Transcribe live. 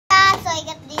I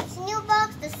got this new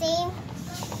box, the same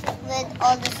with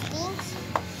all the things.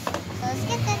 So let's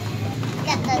get that.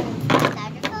 Got the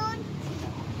styrofoam,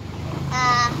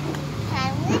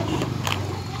 sandwich,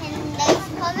 and guys,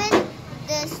 comment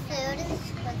this food.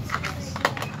 What's this?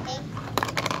 Okay.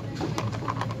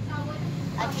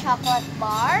 A chocolate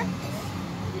bar.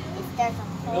 If there's a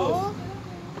hole,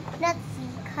 let's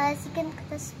see, cause you can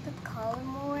just put color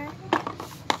more.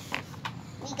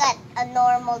 We got a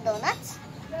normal donut.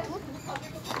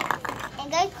 And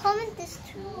guys, comment this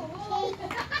too, okay?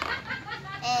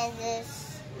 And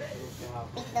this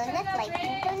big donut, like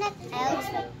pink donut. I always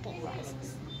like pink ones.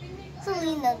 So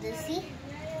Lino, do you see?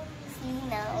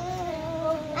 Lino.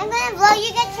 I'm gonna blow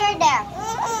you get your there.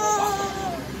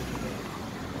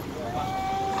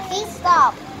 Please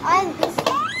stop. I'm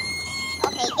busy.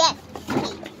 Okay, get.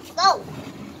 Okay, go.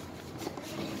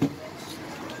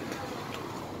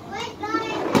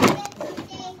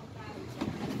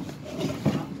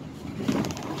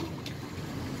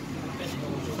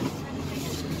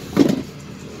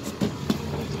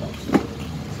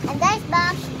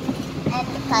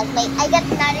 Wait, I got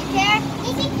another chair.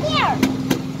 Easy chair.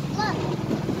 Look.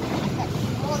 That's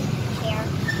old chair.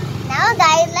 Now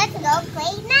guys, let's go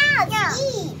play now. Yeah.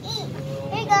 Eat.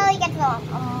 Here you go, you get to go.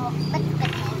 Let's put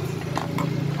hands.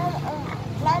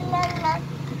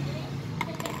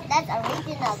 That's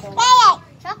original donut.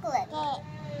 Chocolate.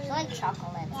 You like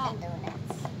chocolate and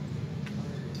donuts.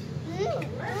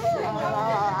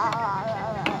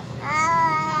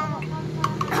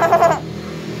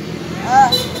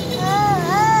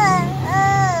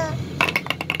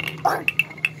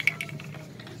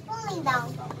 Falling down.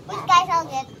 Wait guys, I'll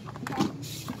get.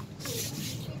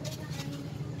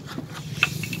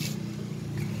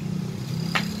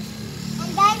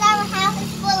 And guys, our house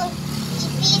is full of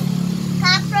ipis,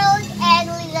 cockroach, and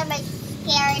these are my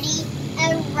scaredy,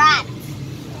 and rats,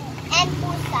 and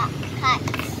pusa,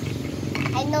 cats.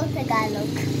 I know Tagalog.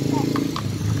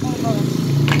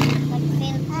 Like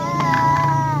Filipino.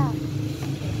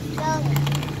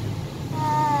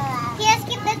 Here,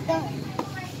 skip that door.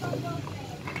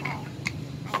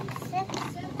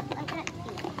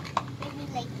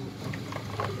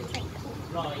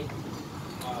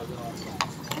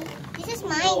 This is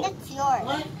mine, that's yours.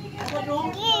 Yeah.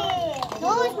 No,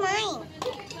 it's mine.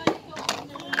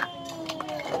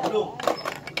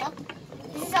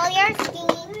 This is all yours,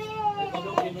 Skinny.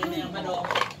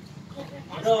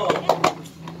 Now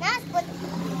let's put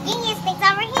Skinny's things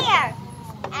over here.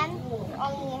 And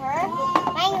only her.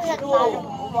 Mine is a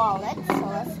wallet, so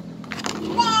let's...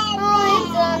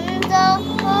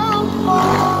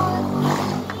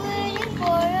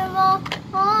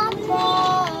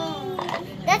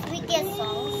 That's BTS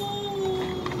songs.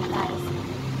 Guys.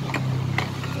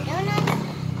 Donuts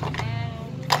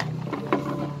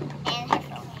and her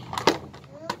phone.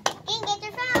 You can get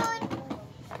your phone.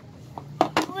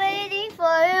 Waiting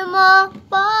for your mom.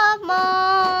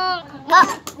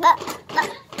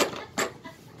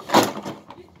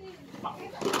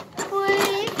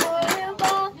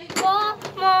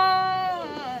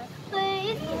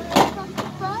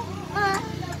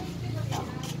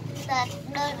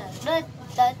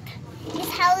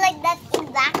 It's how like that in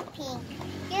Blackpink.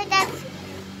 Here that's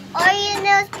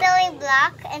original spelling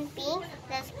black and pink.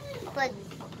 Let's put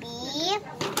B,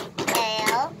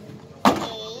 L,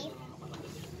 A,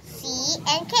 C,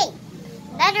 and K.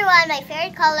 Another one, my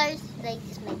favorite colors, like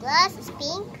this, my glass is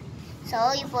pink.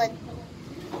 So you put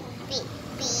B,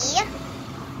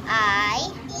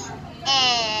 I,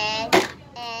 and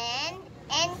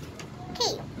K.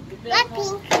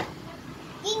 Blackpink.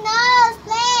 He knows,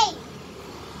 play!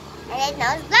 And right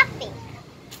now it's Blackpink.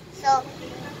 So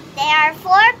there are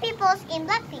 4 peoples in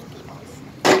Blackpink peoples.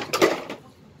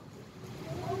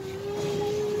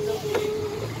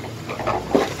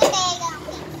 Okay,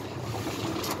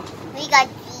 we got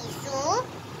Jisoo,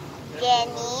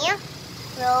 Jennie,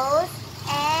 Rose,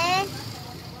 and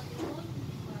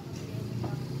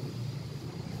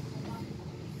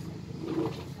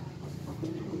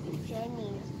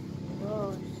Jennie,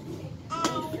 Rose.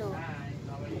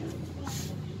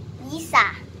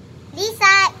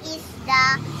 Lisa is the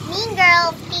mean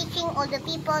girl teaching all the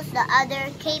peoples, the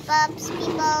other K-pops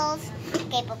peoples,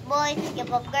 K-pop boys,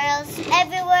 K-pop girls,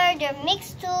 everywhere. They're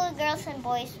mixed too, girls and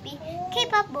boys be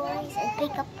K-pop boys and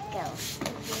K-pop girls.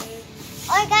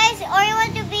 Or guys, or you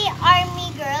want to be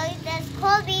army girl, that's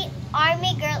called be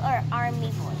army girl or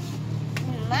army boy.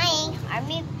 Mine,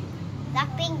 army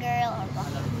Blackpink girl or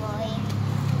Blackpink boy.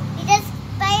 You just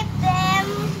type them,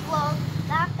 well,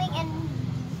 Blackpink and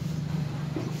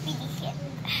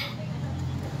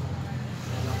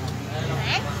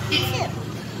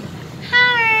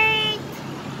Heart.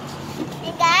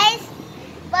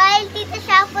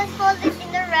 was folded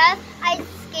in the wrap, I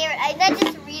scared. I not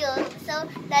just real. So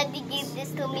Daddy gave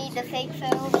this to me, the fake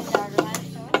photo with the other one.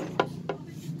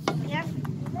 Here.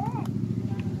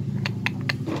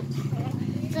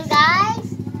 So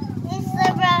guys, this is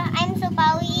I'm so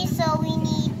powy, so we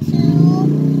need to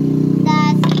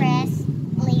press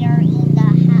later in the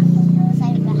house,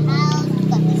 side of the house.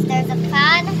 Because there's a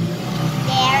fan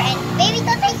there, and baby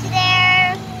Toto is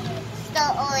there.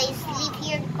 Still always sleep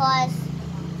here because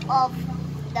of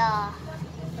the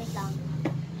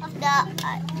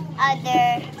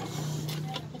other.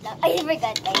 I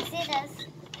forgot guys. It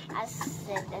has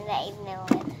said and I know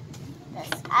it.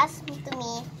 Just ask me to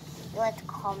me. You want to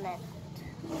comment.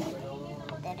 Or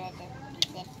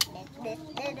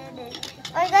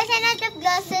guys, another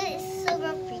glasses is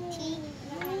super pretty.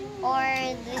 Or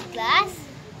this glass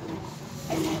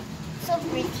is so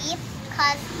pretty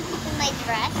because in my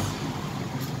dress.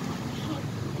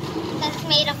 That's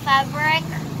made of fabric.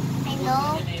 I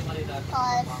know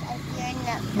because I'm here in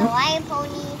the Hawaiian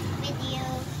Pony video.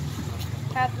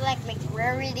 Probably like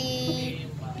Rarity,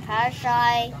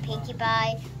 Shy, Pinkie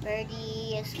Pie,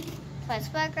 Birdie,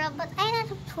 Sparkle, but I don't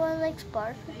have Twilight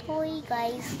Sparkle toy,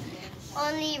 guys.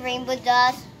 Only Rainbow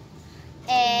Dust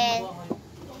and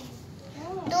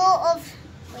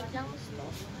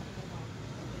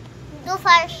two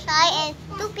Shy and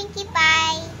two Pinkie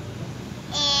Pie,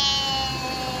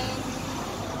 and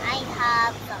I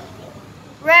have something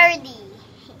Rarity.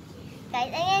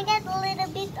 Guys, I'm gonna get a little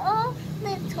bit of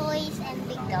the toys and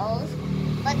big dolls,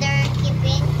 but they're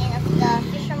keeping in the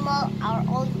Fisher Mall, our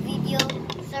old video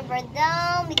server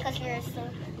down because we're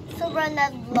super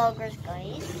not vloggers,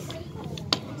 guys.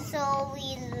 So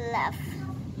we left.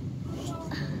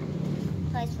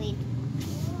 Guys, wait.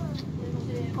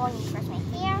 Pony first my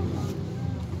hair.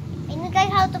 I know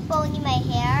guys how to pony my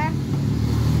hair.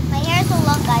 My hair is so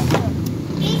long, guys. So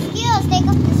please, girls, take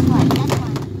off this one. That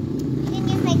one. You can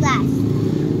use my glass.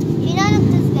 You know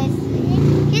this, guys.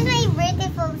 She's my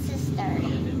beautiful sister.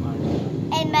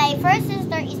 And my first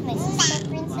sister is my sister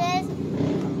Princess.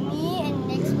 Me and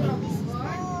next baby sister.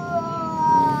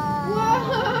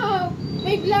 Wow!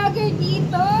 May vlogger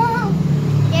dito!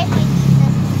 There's my sister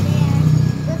there.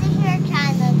 Go to her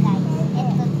channel, guys. And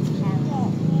go to the channel.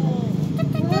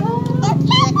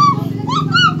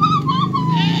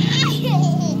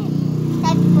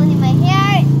 Time to put in my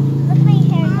hair. Look at my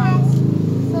hair, guys.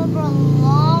 Super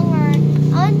longer.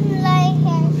 Unlike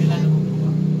hair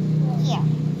here.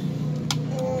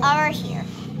 Or here.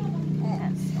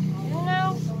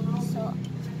 Now, so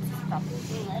stop. A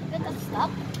little bit of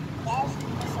stop. Yes.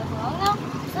 So long now.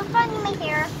 So fun in my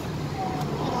hair. A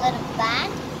little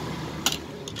band.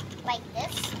 Like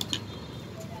this.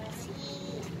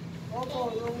 See. Hey,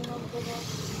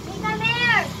 come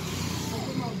here.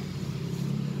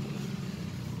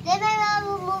 Then I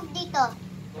will move dito.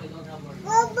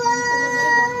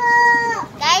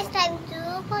 Guys, time to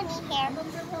pony hair.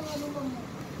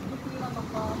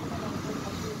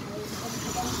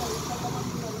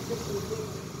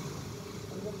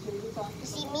 You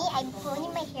see me? I'm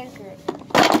ponying my hair good.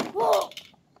 Whoa!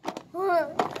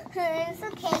 It's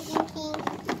okay, Kinky.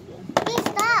 Please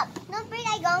stop. Don't bring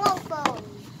my gong phone.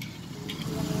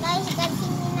 Guys, you can see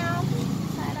me now.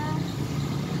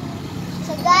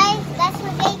 So guys, that's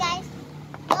my day, guys.